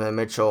on Donovan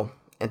Mitchell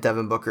and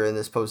Devin Booker in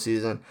this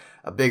postseason.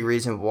 A big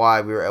reason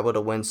why we were able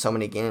to win so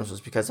many games was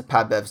because of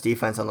Pat Bev's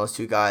defense on those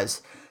 2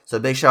 guys. So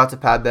big shout out to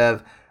Pat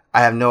Bev.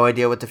 I have no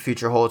idea what the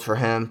future holds for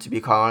him, to be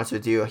quite honest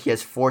with you. He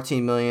has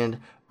 $14 million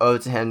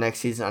owed to him next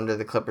season under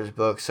the Clippers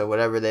book. So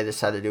whatever they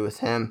decide to do with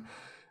him,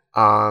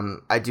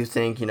 I do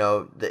think,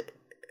 it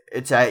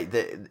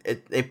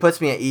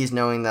puts me at ease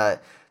knowing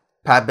that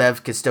Pat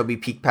Bev could still be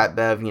peak Pat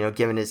Bev,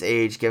 given his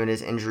age, given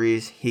his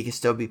injuries. He could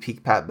still be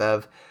peak Pat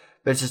Bev.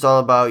 But it's just all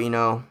about,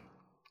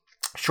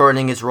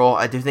 shortening his role.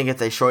 I do think if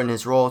they shorten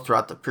his role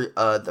throughout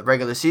the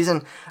regular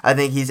season, I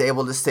think he's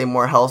able to stay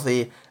more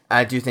healthy.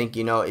 I do think,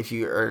 if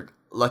you are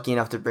lucky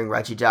enough to bring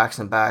Reggie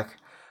Jackson back.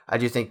 I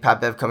do think Pat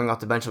Bev coming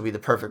off the bench will be the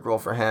perfect role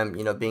for him,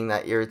 being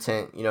that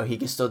irritant. He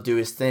can still do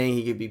his thing.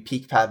 He could be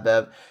peak Pat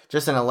Bev,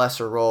 just in a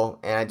lesser role,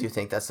 and I do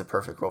think that's the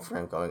perfect role for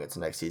him going into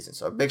next season.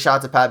 So big shout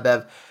out to Pat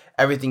Bev.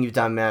 Everything you've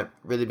done, man.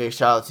 Really big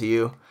shout out to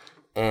you,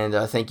 and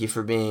thank you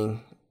for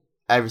being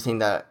everything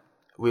that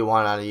we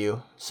want out of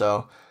you.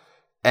 So,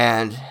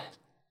 and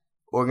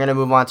we're going to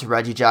move on to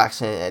Reggie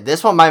Jackson.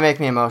 This one might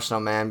make me emotional,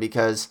 man,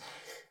 because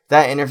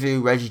that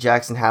interview Reggie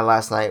Jackson had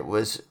last night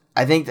was...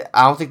 I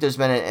don't think there's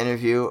been an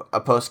interview, a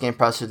post-game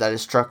presser that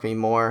has struck me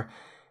more,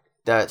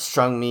 that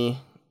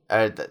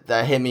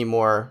hit me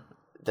more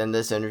than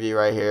this interview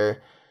right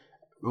here.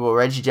 What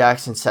Reggie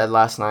Jackson said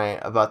last night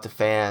about the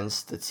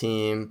fans, the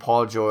team,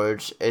 Paul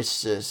George,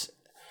 it's just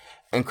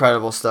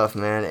incredible stuff,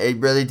 man.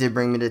 It really did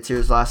bring me to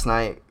tears last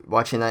night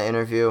watching that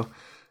interview.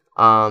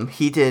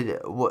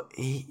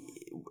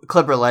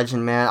 Clipper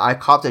legend, man. I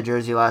copped a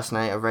jersey last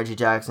night of Reggie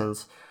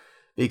Jackson's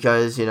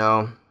because,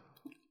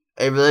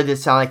 it really did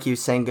sound like he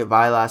was saying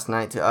goodbye last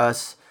night to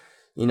us.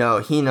 He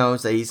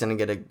knows that he's going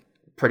to get a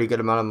pretty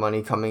good amount of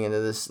money coming into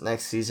this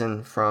next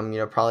season from,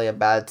 probably a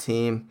bad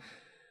team.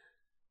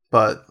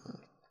 But,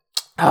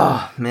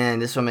 oh, man,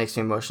 this one makes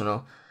me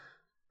emotional.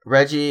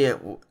 Reggie,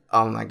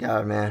 oh, my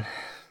God, man.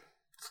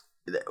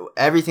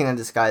 Everything that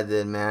this guy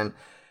did, man.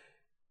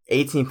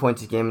 18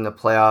 points a game in the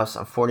playoffs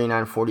on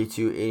 49,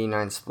 42,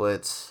 89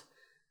 splits.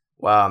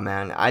 Wow,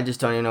 man. I just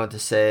don't even know what to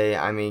say.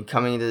 I mean,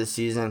 coming into the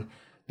season...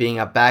 being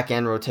a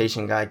back-end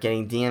rotation guy,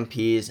 getting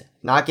DNPs,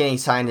 not getting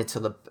signed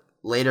until the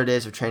later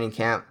days of training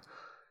camp.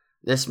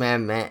 This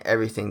man meant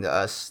everything to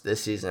us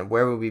this season.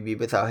 Where would we be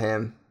without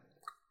him?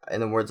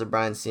 In the words of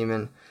Brian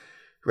Seaman,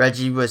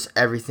 Reggie was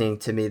everything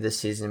to me this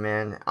season,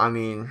 man. I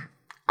mean,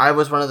 I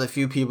was one of the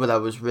few people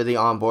that was really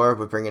on board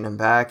with bringing him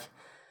back.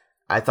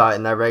 I thought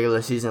in that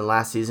regular season,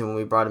 last season, when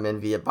we brought him in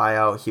via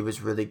buyout, he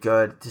was really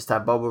good. Just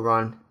that bubble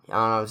run, I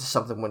don't know, just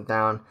something went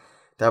down.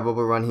 That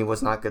bubble run, he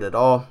was not good at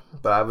all.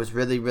 But I was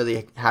really,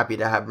 really happy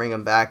to bring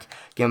him back,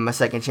 give him a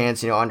second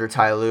chance, under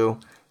Ty Lue,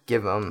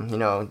 give him,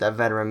 that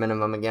veteran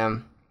minimum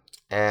again.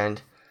 And,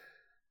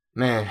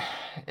 man,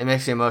 it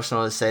makes me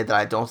emotional to say that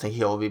I don't think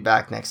he'll be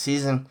back next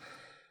season.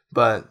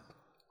 But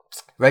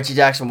Reggie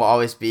Jackson will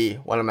always be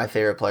one of my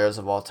favorite players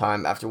of all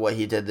time after what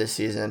he did this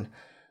season,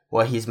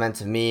 what he's meant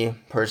to me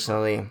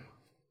personally.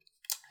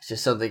 It's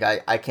just something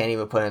I can't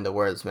even put into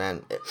words,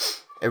 man.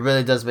 It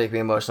really does make me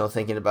emotional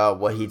thinking about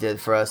what he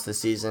did for us this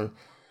season.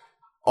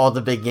 All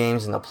the big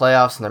games in the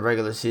playoffs and the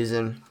regular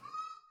season.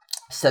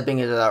 Stepping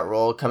into that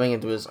role, coming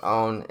into his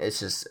own. It's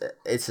just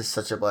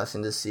such a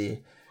blessing to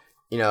see,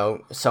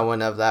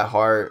 someone of that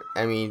heart.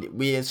 I mean,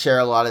 we share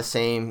a lot of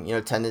same,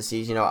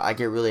 tendencies. I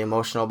get really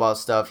emotional about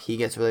stuff. He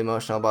gets really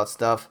emotional about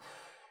stuff.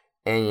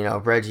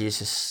 And, Reggie is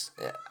just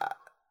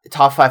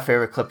top 5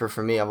 favorite Clipper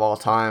for me of all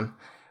time.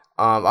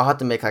 I'll have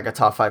to make like a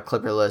top 5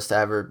 Clipper list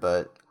ever,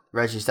 but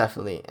Reggie's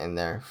definitely in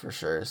there for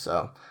sure.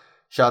 So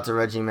shout out to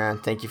Reggie, man.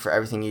 Thank you for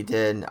everything you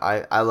did.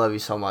 I love you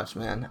so much,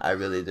 man. I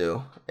really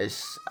do.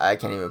 I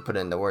can't even put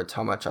into words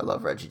how much I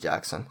love Reggie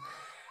Jackson.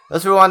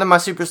 Let's move on to my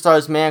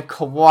superstars, man.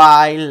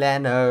 Kawhi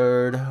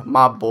Leonard,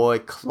 my boy,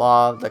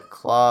 the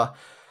Claw.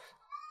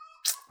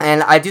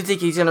 And I do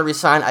think he's going to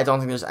resign. I don't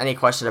think there's any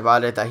question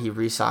about it that he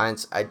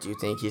resigns. I do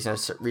think he's going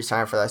to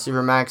resign for that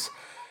Supermax.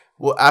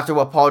 After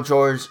what Paul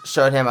George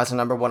showed him as a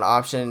number 1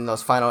 option in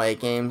those final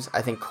 8 games,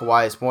 I think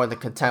Kawhi is more than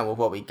content with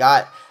what we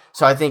got.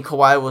 So I think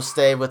Kawhi will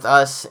stay with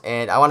us,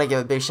 and I want to give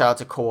a big shout out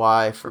to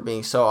Kawhi for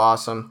being so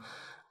awesome,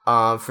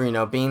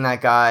 for being that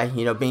guy,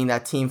 being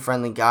that team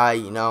friendly guy,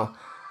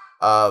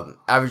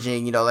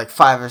 averaging like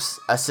 5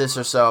 assists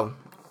or so,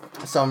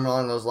 something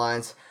along those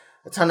lines.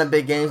 A ton of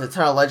big games, a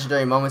ton of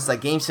legendary moments.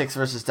 Like Game 6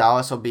 versus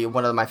Dallas will be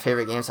one of my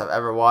favorite games I've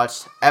ever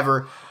watched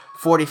ever.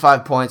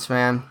 45 points,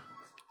 man.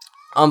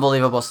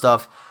 Unbelievable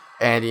stuff.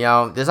 And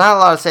there's not a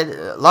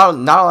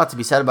lot to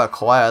be said about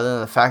Kawhi other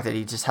than the fact that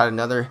he just had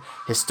another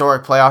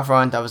historic playoff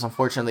run that was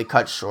unfortunately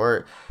cut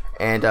short.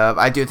 And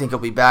I do think he'll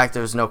be back.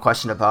 There's no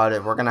question about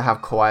it. We're gonna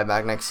have Kawhi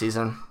back next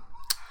season.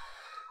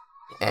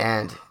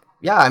 And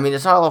yeah, I mean,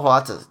 there's not a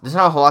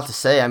whole lot to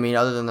say. I mean,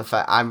 other than the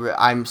fact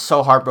I'm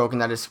so heartbroken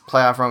that his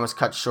playoff run was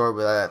cut short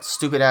with that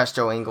stupid ass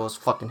Joe Ingles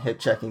fucking hip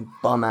checking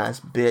bum ass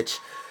bitch.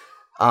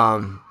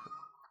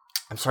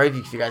 I'm sorry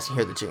if you guys can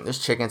hear the chicken. There's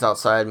chickens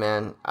outside,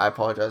 man. I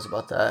apologize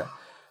about that.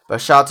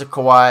 But shout out to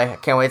Kawhi. I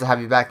can't wait to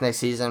have you back next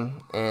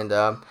season. And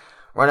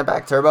run it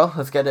back, Turbo.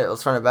 Let's get it.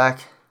 Let's run it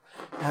back.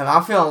 And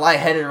I'm feeling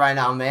lightheaded right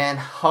now,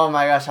 man. Oh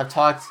my gosh, I've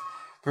talked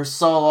for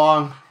so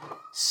long.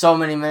 So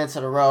many minutes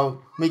in a row.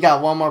 We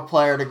got one more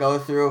player to go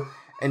through.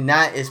 And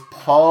that is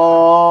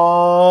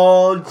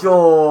Paul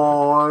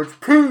George.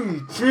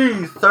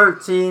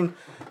 PG-13.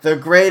 The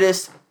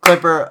greatest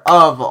Clipper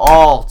of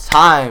all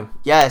time.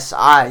 Yes,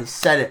 I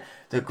said it.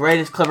 The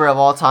greatest Clipper of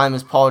all time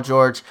is Paul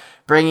George,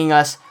 bringing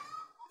us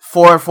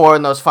 4-4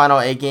 in those final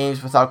 8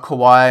 games without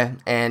Kawhi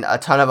and a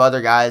ton of other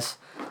guys.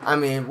 I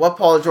mean, what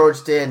Paul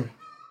George did,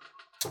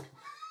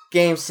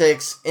 Game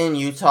 6 in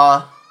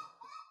Utah,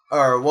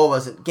 or what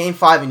was it? Game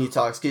 5 in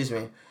Utah, excuse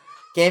me.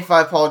 Game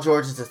 5, Paul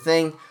George is a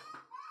thing.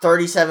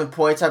 37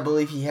 points, I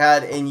believe he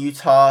had in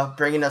Utah,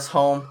 bringing us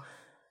home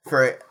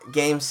for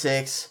Game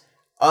 6,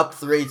 up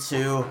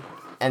 3-2.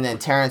 And then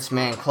Terrence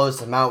Mann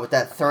closed him out with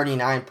that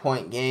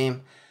 39-point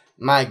game.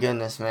 My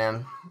goodness,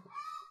 man.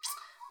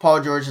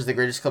 Paul George is the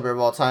greatest Clipper of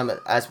all time.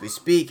 As we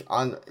speak,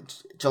 on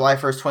July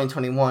 1st,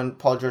 2021,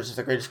 Paul George is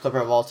the greatest Clipper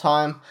of all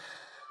time.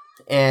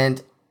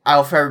 And I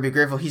will forever be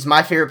grateful. He's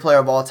my favorite player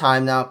of all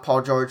time now.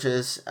 Paul George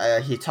is.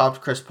 He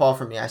topped Chris Paul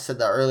for me. I said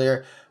that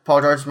earlier.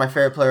 Paul George is my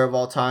favorite player of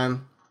all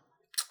time.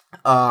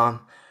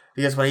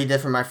 Because what he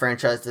did for my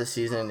franchise this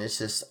season is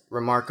just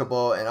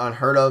remarkable and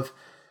unheard of.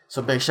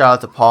 So big shout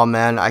out to Paul,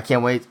 man. I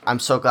can't wait. I'm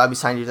so glad we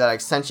signed you to that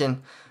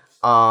extension.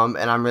 And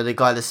I'm really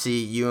glad to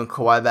see you and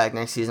Kawhi back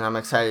next season. I'm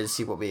excited to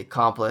see what we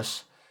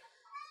accomplish.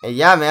 And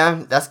yeah,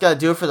 man, that's going to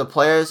do it for the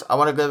players. I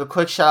want to give a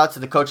quick shout out to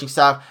the coaching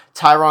staff,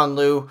 Tyronn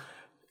Lue.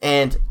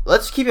 And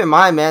let's keep in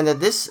mind, man, that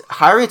this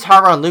hiring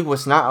Tyronn Lue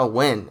was not a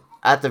win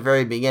at the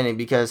very beginning,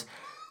 because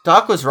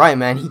Doc was right,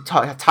 man.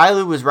 Ty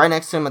Lue was right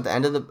next to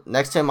him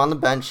next to him on the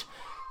bench.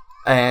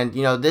 And,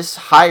 you know, this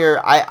hire,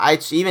 I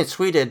even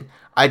tweeted,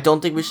 I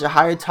don't think we should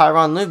hire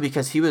Tyronn Lue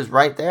because he was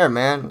right there,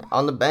 man,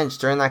 on the bench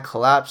during that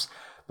collapse.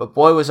 But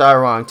boy, was I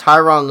wrong.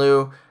 Tyronn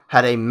Lue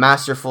had a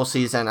masterful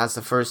season in his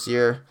first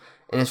year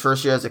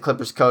as a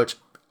Clippers coach.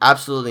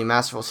 Absolutely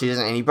masterful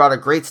season. And he brought a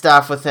great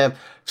staff with him.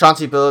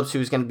 Chauncey Billups,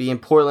 who's going to be in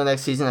Portland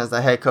next season as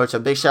the head coach. A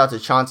big shout out to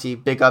Chauncey.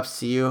 Big ups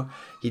to you.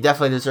 He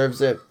definitely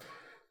deserves it.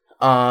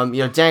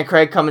 Dan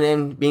Craig coming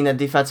in, being the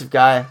defensive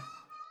guy.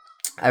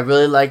 I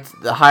really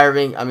liked the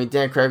hiring. I mean,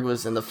 Dan Craig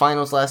was in the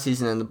finals last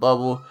season in the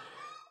bubble.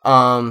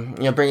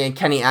 Bringing in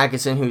Kenny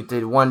Atkinson, who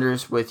did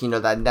wonders with,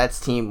 that Nets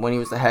team when he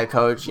was the head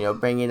coach,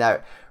 bringing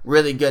that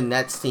really good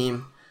Nets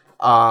team,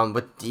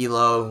 with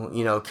D'Lo,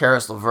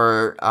 Karis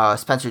LeVert,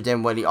 Spencer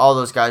Dinwiddie, all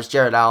those guys,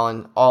 Jared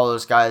Allen, all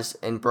those guys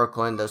in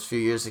Brooklyn those few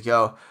years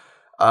ago.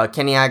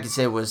 Kenny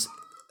Atkinson was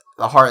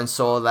the heart and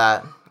soul of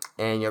that,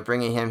 and,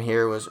 bringing him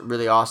here was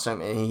really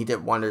awesome, and he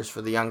did wonders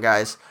for the young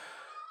guys.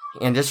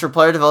 And just for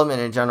player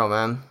development in general,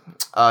 man.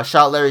 Shout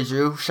out Larry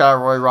Drew, shout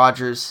out Roy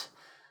Rogers,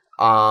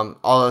 all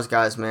those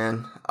guys,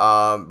 man.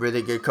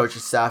 Really good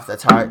coaching staff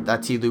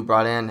that T. Lue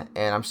brought in,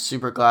 and I'm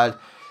super glad,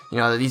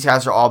 that these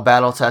guys are all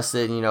battle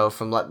tested,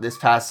 from this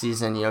past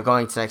season,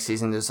 going to next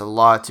season. There's a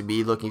lot to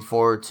be looking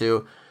forward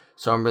to,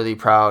 so I'm really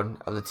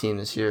proud of the team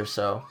this year.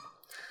 So,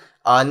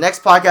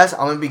 next podcast,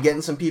 I'm going to be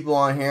getting some people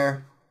on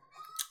here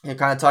and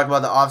kind of talk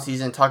about the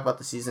offseason, talk about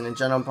the season in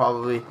general,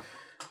 probably.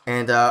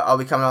 And I'll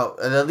be coming out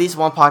at least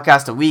one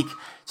podcast a week.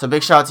 So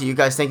big shout out to you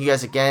guys. Thank you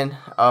guys again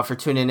for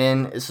tuning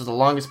in. This is the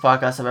longest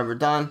podcast I've ever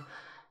done.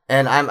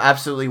 And I'm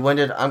absolutely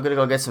winded. I'm going to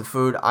go get some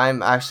food.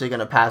 I'm actually going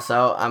to pass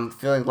out. I'm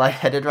feeling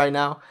lightheaded right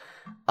now.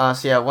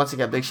 So yeah, once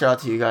again, big shout out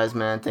to you guys,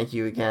 man. Thank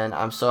you again.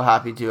 I'm so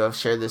happy to have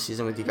shared this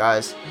season with you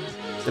guys.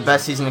 The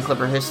best season in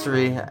Clipper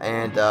history.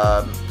 And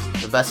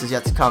the best is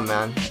yet to come,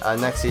 man.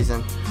 Next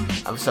season.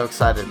 I'm so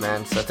excited,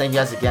 man. So thank you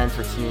guys again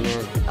for tuning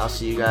in. I'll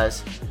see you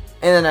guys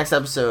in the next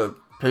episode.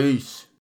 Peace.